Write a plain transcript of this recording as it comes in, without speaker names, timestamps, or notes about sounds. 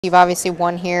You've obviously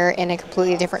won here in a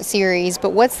completely different series,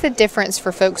 but what's the difference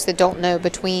for folks that don't know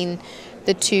between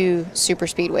the two super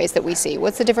speedways that we see?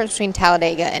 What's the difference between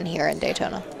Talladega and here in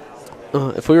Daytona?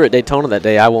 If we were at Daytona that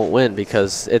day, I won't win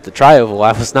because at the Tri-Oval,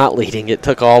 I was not leading. It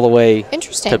took all the way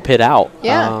to pit out.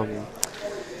 Yeah.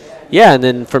 Yeah, and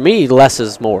then for me, less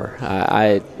is more.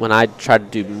 When I try to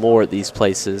do more at these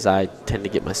places, I tend to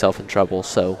get myself in trouble.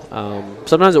 So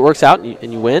sometimes it works out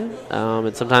and you win,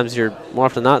 and sometimes more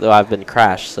often than not, though, I've been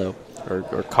crashed, or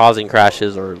causing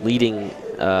crashes or leading,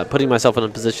 putting myself in a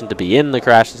position to be in the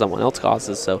crash that someone else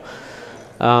causes. So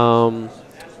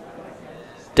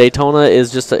Daytona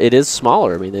is it is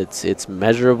smaller. I mean, it's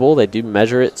measurable. They do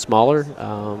measure it smaller,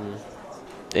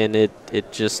 and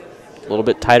it just a little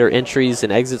bit tighter entries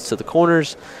and exits to the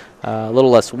corners, a little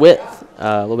less width,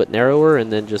 a little bit narrower,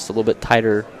 and then just a little bit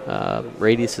tighter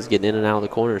radiuses getting in and out of the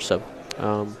corners. So,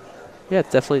 yeah,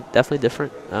 it's definitely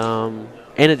different. And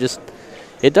it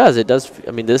does.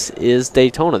 I mean, this is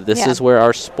Daytona. This is where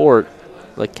our sport,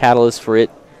 the catalyst for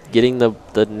it getting the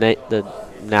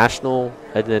national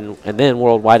and then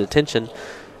worldwide attention.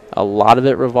 A lot of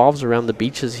it revolves around the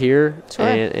beaches here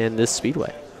and this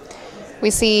speedway.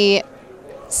 We see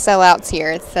sellouts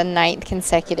here. It's the 9th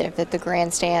consecutive that the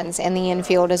grandstands and the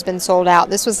infield has been sold out.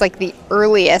 This was like the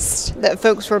earliest that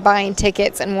folks were buying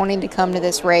tickets and wanting to come to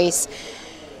this race.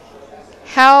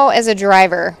 How, as a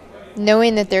driver,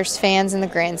 knowing that there's fans in the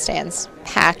grandstands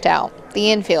packed out,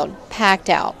 the infield packed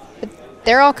out, but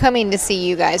they're all coming to see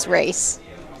you guys race.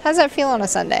 How's that feel on a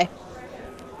Sunday?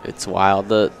 It's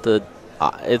wild.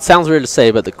 It sounds weird to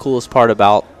say, but the coolest part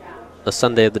about the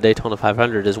Sunday of the Daytona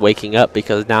 500 is waking up,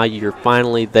 because now you're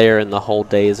finally there and the whole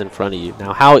day is in front of you.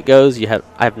 Now, how it goes, I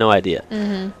have no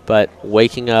idea. But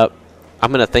waking up,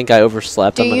 I'm going to think I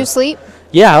overslept. Do you sleep?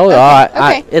 Yeah,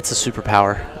 it's a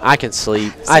superpower. I can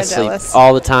sleep. I sleep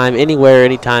all the time, anywhere,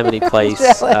 anytime, any place.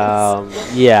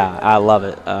 Yeah, I love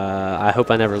it. I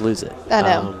hope I never lose it. I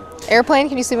know. Airplane?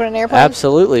 Can you sleep on an airplane?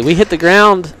 Absolutely. We hit the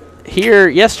ground here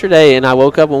yesterday, and I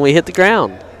woke up when we hit the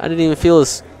ground. I didn't even feel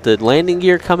the landing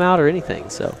gear come out or anything.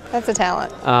 So that's a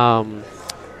talent.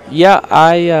 Yeah,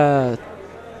 I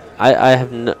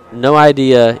have no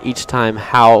idea each time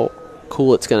how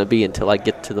cool it's going to be until I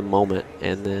get to the moment,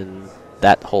 and then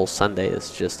that whole Sunday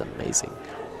is just amazing.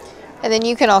 And then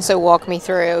you can also walk me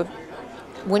through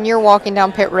when you're walking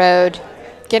down pit road,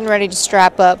 getting ready to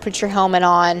strap up, put your helmet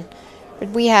on.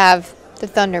 We have the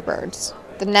Thunderbirds,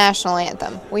 the national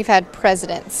anthem. We've had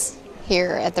presidents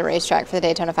here at the racetrack for the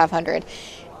Daytona 500.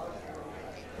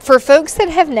 For folks that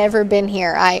have never been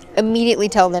here, I immediately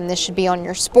tell them this should be on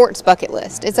your sports bucket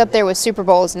list. It's up there with Super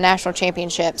Bowls and national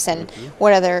championships and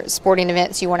what other sporting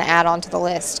events you want to add onto the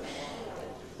list.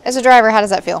 As a driver, how does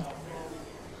that feel?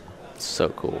 So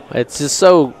cool. It's just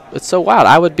it's so wild.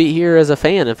 I would be here as a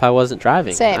fan if I wasn't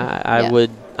driving. Same. I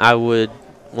would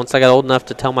once I got old enough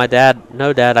to tell my dad,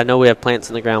 no, Dad, I know we have plants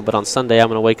in the ground, but on Sunday I'm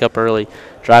going to wake up early,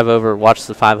 drive over, watch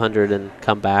the 500, and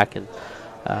come back. And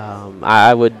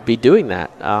I would be doing that.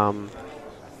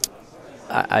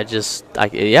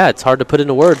 Yeah, it's hard to put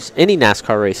into words any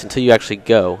NASCAR race until you actually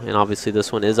go. And obviously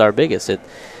this one is our biggest.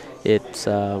 It's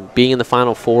being in the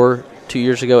Final Four 2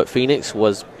 years ago at Phoenix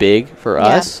was big for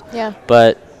us. Yeah.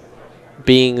 But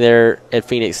being there at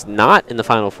Phoenix not in the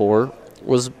Final Four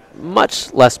was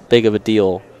much less big of a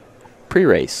deal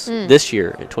pre-race this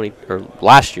year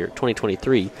last year,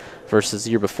 2023, versus the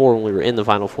year before when we were in the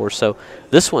Final Four. So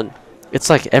this one, it's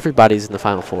like everybody's in the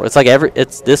Final Four. It's like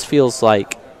this feels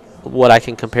like what I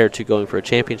can compare to going for a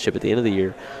championship at the end of the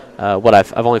year. What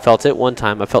I've only felt it one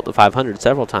time. I felt the 500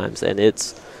 several times, and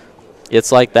it's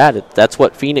like that. That's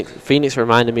what Phoenix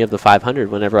reminded me of the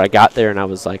 500. Whenever I got there, and I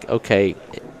was like, okay,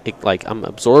 like I'm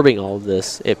absorbing all of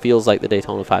this. It feels like the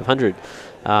Daytona 500.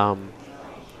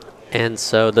 And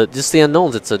so just the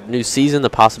unknowns. It's a new season. The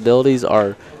possibilities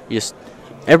are just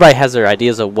everybody has their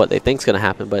ideas of what they think is going to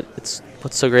happen, but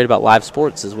what's so great about live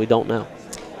sports is we don't know.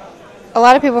 A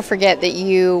lot of people forget that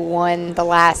you won the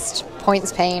last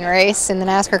points-paying race in the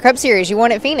NASCAR Cup Series. You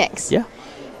won at Phoenix. Yeah.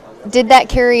 Did that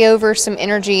carry over some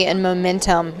energy and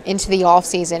momentum into the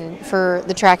off-season for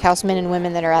the Trackhouse men and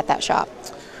women that are at that shop?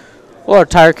 Well, our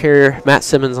tire carrier, Matt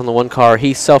Simmons, on the one car,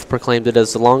 he self-proclaimed it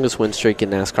as the longest win streak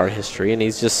in NASCAR history, and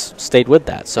he's just stayed with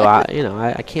that. So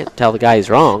I can't tell the guy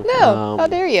he's wrong. No, how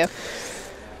dare you?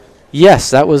 Yes,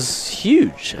 that was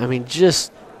huge. I mean,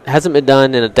 just hasn't been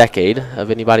done in a decade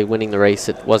of anybody winning the race.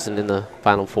 It wasn't in the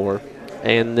Final Four.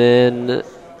 And then,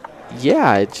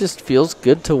 yeah, it just feels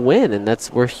good to win, and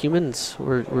we're humans.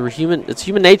 We're human. It's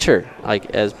human nature. Like,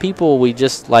 as people, we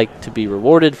just like to be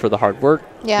rewarded for the hard work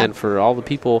and for all the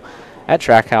people at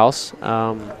Trackhouse.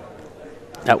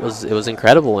 It was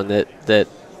incredible, and that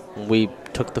we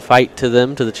took the fight to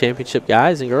them, to the championship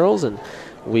guys and girls, and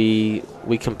we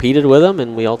competed with them,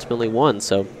 and we ultimately won.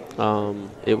 So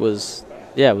it was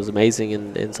amazing,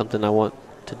 and something I want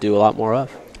to do a lot more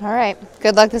of. All right.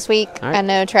 Good luck this week. Right. I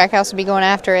know Trackhouse will be going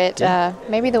after it. Yeah.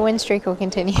 Maybe the win streak will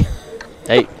continue.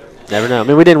 Hey, never know. I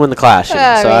mean, we didn't win the Clash.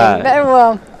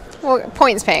 Well,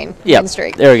 points pain. Yeah. Win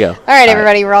streak. There we go. All right,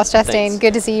 everybody. Ross Chastain. Thanks.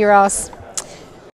 Good to see you, Ross.